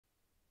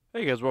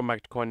Hey guys, welcome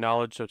back to Coin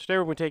Knowledge. So today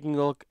we're going to be taking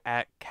a look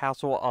at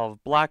Castle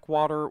of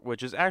Blackwater,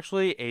 which is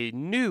actually a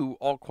new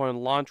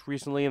altcoin launch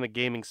recently in the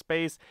gaming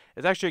space.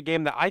 It's actually a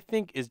game that I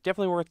think is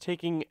definitely worth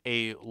taking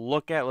a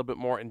look at a little bit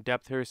more in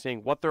depth here,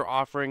 seeing what they're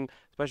offering,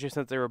 especially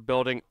since they were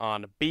building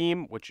on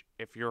Beam, which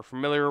if you're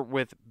familiar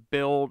with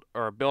build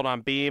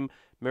on Beam,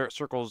 Merit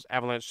Circle's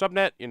Avalanche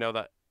subnet, you know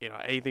that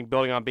anything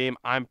building on Beam,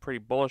 I'm pretty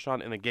bullish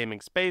on in the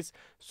gaming space.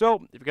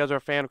 So if you guys are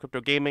a fan of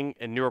crypto gaming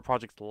and newer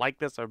projects like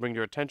this, I would bring to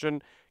your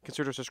attention.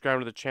 Consider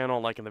subscribing to the channel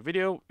and liking the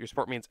video. Your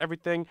support means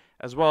everything.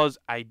 As well as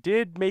I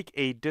did make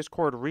a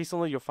Discord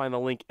recently. You'll find the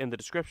link in the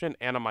description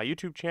and on my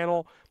YouTube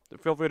channel.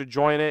 Feel free to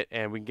join it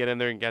and we can get in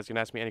there and you guys can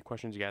ask me any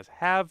questions you guys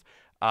have.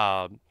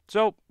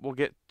 So we'll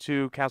get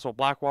to Castle of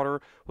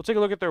Blackwater. We'll take a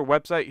look at their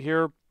website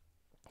here,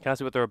 kind of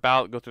see what they're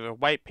about, go through their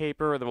white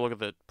paper, then we'll look at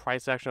the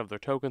price action of their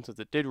token since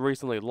it did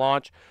recently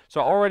launch.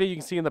 So already you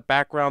can see in the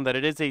background that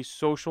it is a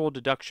social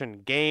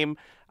deduction game.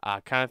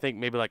 Kind of think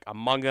maybe like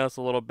Among Us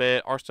a little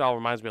bit. Our style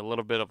reminds me a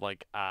little bit of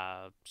like,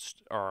 I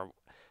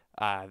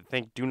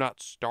think Do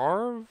Not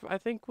Starve, I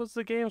think was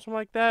the game, something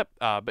like that.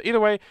 But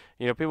either way,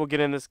 people get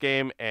in this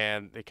game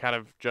and they kind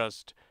of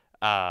just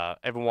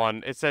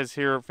everyone, it says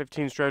here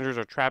 15 strangers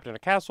are trapped in a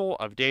castle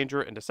of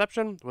danger and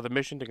deception with a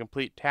mission to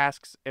complete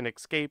tasks and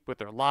escape with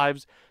their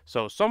lives.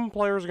 So some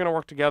players are going to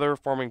work together,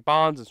 forming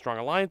bonds and strong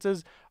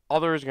alliances.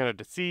 Others are going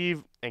to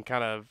deceive and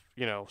kind of,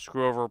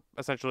 screw over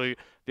essentially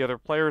the other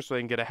players so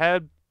they can get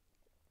ahead.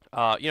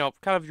 Kind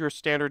of your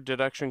standard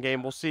deduction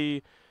game. We'll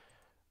see.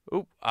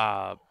 Oop,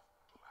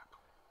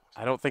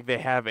 I don't think they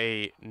have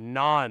a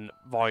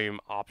non-volume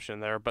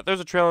option there, but there's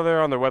a trailer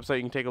there on their website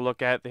you can take a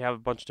look at. They have a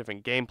bunch of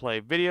different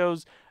gameplay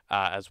videos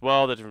as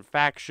well, the different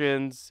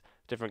factions,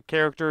 different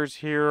characters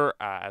here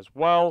as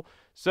well.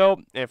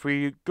 So if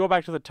we go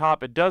back to the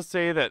top, it does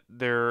say that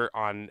they're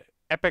on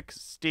Epic,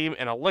 Steam,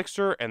 and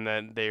Elixir, and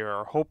then they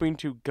are hoping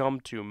to come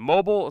to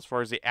mobile as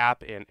far as the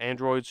app and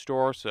Android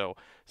store, so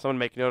someone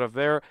make note of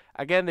there.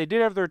 Again, they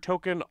did have their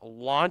token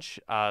launch,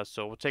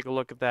 so we'll take a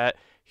look at that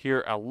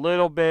here a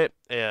little bit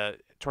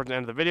towards the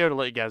end of the video to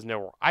let you guys know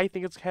where I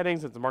think it's heading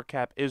since the market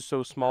cap is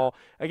so small.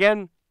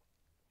 Again,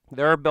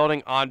 they're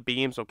building on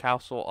Beam, so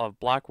Castle of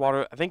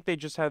Blackwater. I think they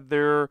just had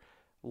their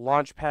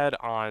launch pad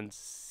on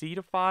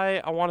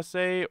Cetify, I want to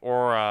say,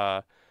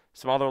 or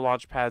some other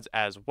launch pads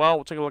as well.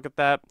 We'll take a look at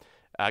that.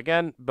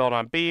 Again, built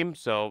on Beam,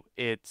 so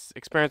it's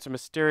experience a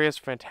mysterious,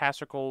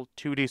 fantastical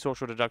 2D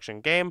social deduction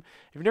game.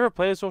 If you've never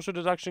played a social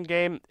deduction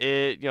game,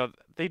 they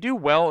do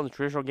well in the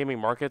traditional gaming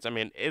markets. I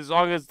mean, as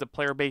long as the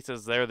player base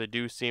is there, they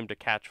do seem to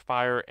catch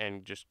fire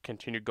and just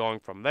continue going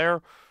from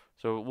there.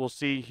 So we'll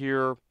see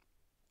here.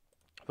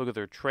 Look at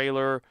their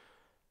trailer.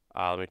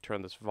 Let me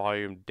turn this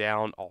volume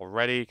down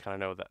already. Kind of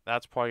know that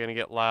that's probably going to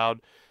get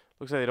loud.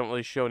 Looks like they don't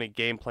really show any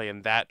gameplay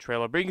in that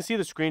trailer, but you can see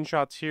the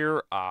screenshots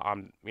here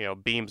on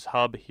Beam's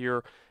hub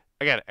here.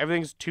 Again,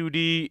 everything's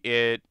 2D.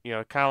 It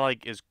kind of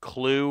like is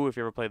Clue if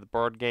you ever played the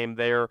board game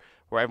there,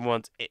 where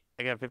everyone's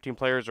 15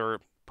 players are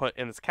put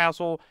in this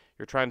castle.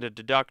 You're trying to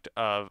deduct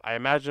I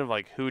imagine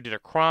like who did a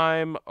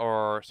crime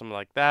or something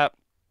like that.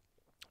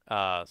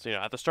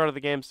 At the start of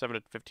the game, 7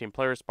 to 15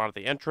 players spawn at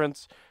the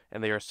entrance,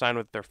 and they are assigned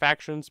with their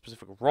factions,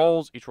 specific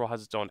roles. Each role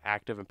has its own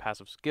active and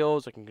passive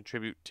skills that can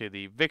contribute to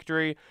the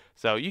victory.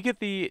 So you get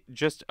the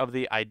gist of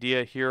the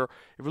idea here.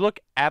 If we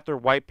look at their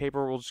white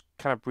paper, we'll just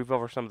kind of brief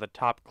over some of the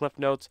top cliff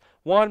notes.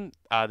 One,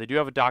 they do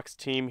have a docs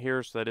team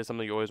here, so that is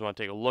something you always want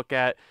to take a look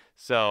at.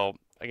 So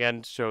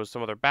again, shows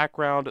some of their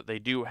background. They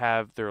do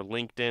have their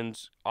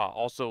LinkedIn's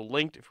also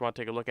linked if you want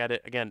to take a look at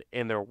it, again,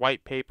 in their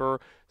white paper.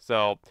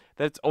 So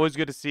that's always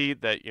good to see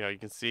that, you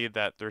can see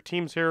that their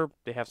teams here,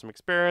 they have some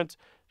experience.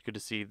 It's good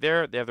to see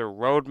there. They have their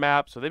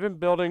roadmap. So they've been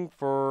building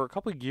for a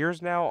couple of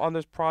years now on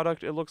this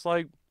product, it looks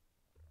like.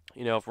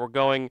 If we're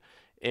going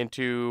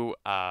into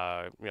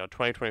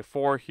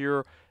 2024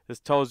 here, this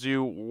tells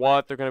you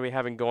what they're going to be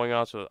having going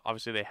on. So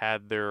obviously they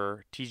had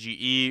their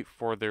TGE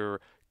for their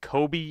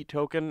Kobe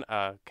token,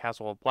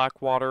 Castle of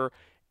Blackwater,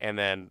 and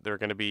then they're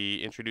going to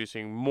be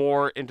introducing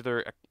more into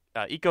their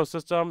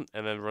ecosystem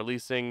and then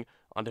releasing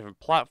on different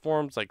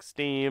platforms like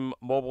Steam,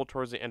 mobile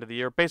towards the end of the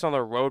year based on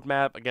their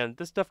roadmap. Again,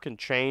 this stuff can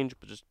change,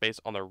 but just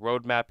based on their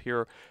roadmap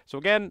here. So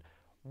again,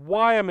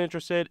 why I'm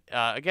interested,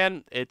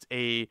 again,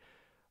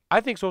 I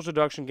think social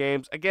deduction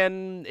games,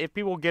 again, if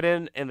people get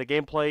in and the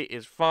gameplay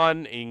is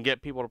fun and you can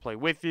get people to play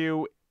with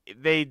you,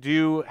 they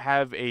do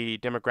have a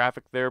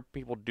demographic there.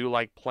 People do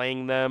like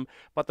playing them.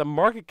 But the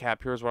market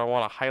cap here is what I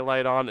want to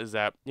highlight on is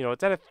that,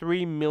 it's at a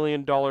 $3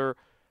 million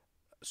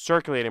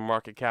circulating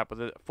market cap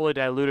with a fully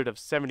diluted of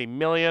 70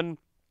 million.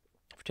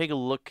 If you take a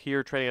look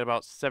here, trading at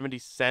about 70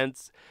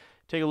 cents.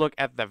 Take a look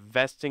at the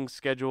vesting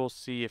schedule,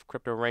 see if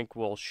CryptoRank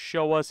will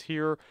show us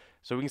here.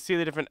 So we can see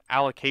the different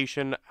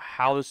allocation,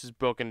 how this is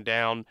broken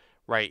down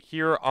right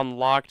here.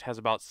 Unlocked has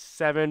about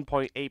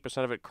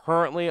 7.8% of it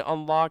currently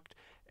unlocked,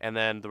 and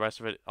then the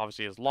rest of it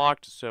obviously is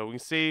locked. So we can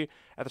see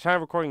at the time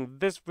of recording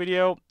this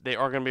video, they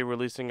are going to be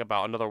releasing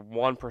about another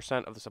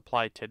 1% of the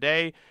supply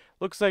today.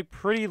 Looks like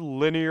pretty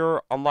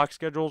linear unlock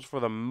schedules for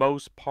the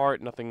most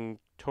part, nothing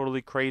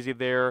totally crazy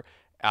there.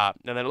 And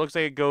then it looks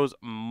like it goes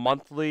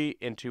monthly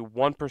into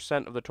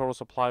 1% of the total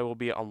supply will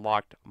be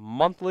unlocked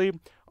monthly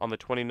on the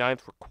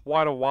 29th for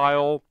quite a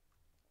while.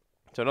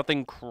 So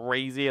nothing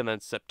crazy. And then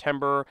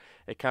September,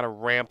 it kind of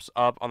ramps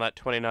up on that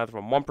 29th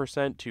from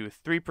 1% to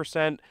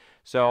 3%.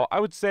 So I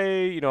would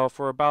say,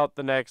 for about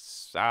the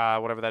next,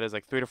 whatever that is,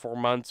 like 3 to 4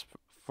 months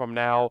from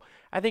now,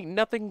 I think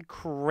nothing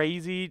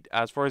crazy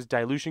as far as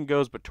dilution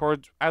goes, but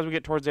as we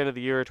get towards the end of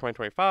the year,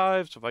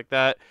 2025, stuff like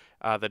that,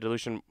 the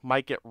dilution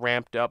might get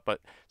ramped up.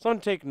 But something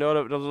to take note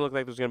of, it doesn't look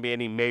like there's going to be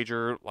any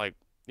major,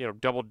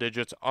 double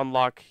digits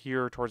unlock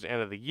here towards the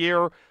end of the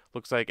year.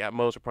 Looks like at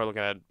most we're probably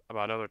looking at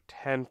about another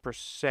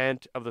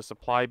 10% of the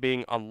supply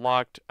being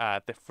unlocked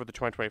for the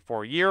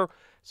 2024 year.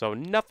 So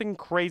nothing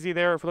crazy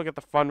there. If we look at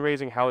the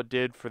fundraising, how it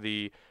did for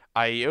the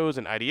IEOs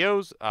and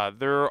IDOs,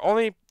 they're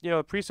only,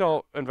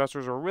 pre-sale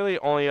investors are really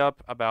only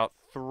up about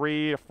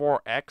 3 to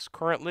 4x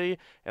currently,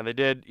 and they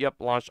did,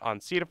 launched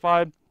on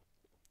Seedified.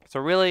 So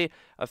really,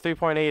 a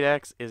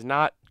 3.8x is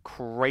not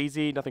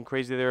crazy, nothing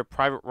crazy there.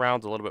 Private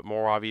rounds a little bit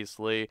more,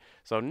 obviously.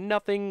 So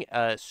nothing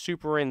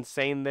super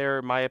insane there,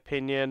 in my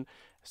opinion.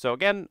 So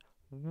again,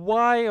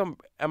 why am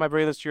I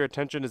bringing this to your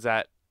attention is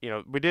that,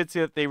 we did see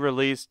that they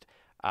released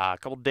a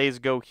couple days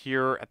ago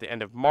here at the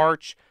end of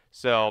March.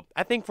 So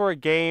I think for a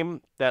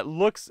game that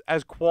looks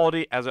as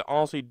quality as it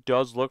honestly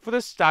does look for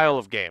this style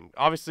of game,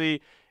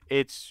 obviously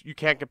you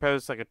can't compare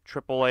this like a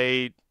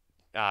AAA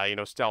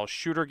style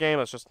shooter game.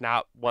 That's just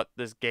not what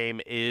this game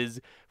is.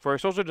 For a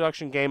social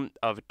deduction game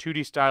of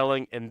 2D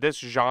styling in this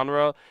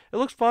genre, it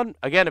looks fun.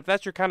 Again, if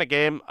that's your kind of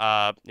game,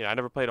 I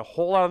never played a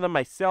whole lot of them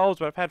myself,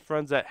 but I've had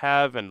friends that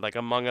have, and like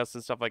Among Us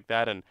and stuff like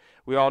that. And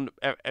we all,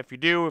 if you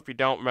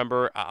don't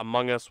remember,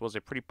 Among Us was a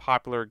pretty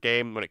popular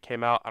game when it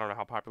came out. I don't know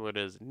how popular it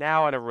is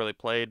now. I never really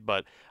played,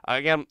 but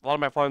again, a lot of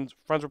my friends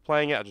were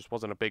playing it. I just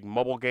wasn't a big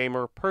mobile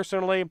gamer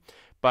personally.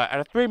 But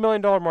at a $3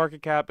 million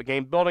market cap, a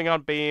game building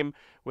on Beam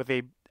with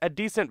a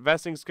decent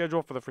vesting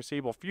schedule for the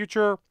foreseeable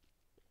future.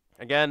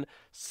 Again,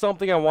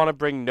 something I want to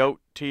bring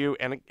note to you,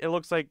 and it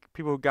looks like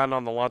people who've gotten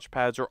on the launch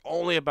pads are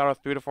only about a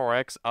 3 to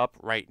 4x up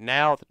right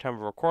now at the time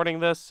of recording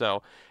this,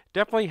 so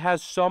definitely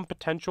has some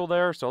potential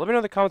there. So let me know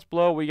in the comments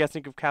below what you guys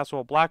think of Castle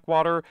of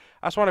Blackwater.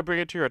 I just want to bring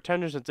it to your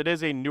attention since it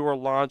is a newer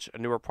launch, a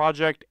newer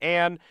project,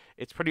 and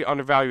it's pretty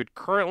undervalued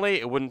currently.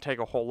 It wouldn't take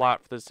a whole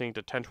lot for this thing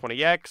to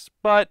 1020x,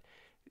 but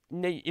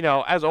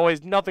as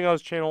always, nothing on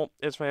this channel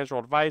is financial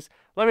advice.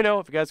 Let me know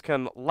if you guys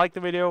can like the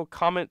video,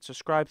 comment,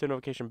 subscribe to the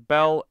notification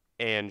bell,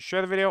 and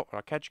share the video. And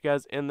I'll catch you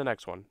guys in the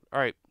next one. All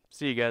right,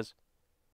 see you guys.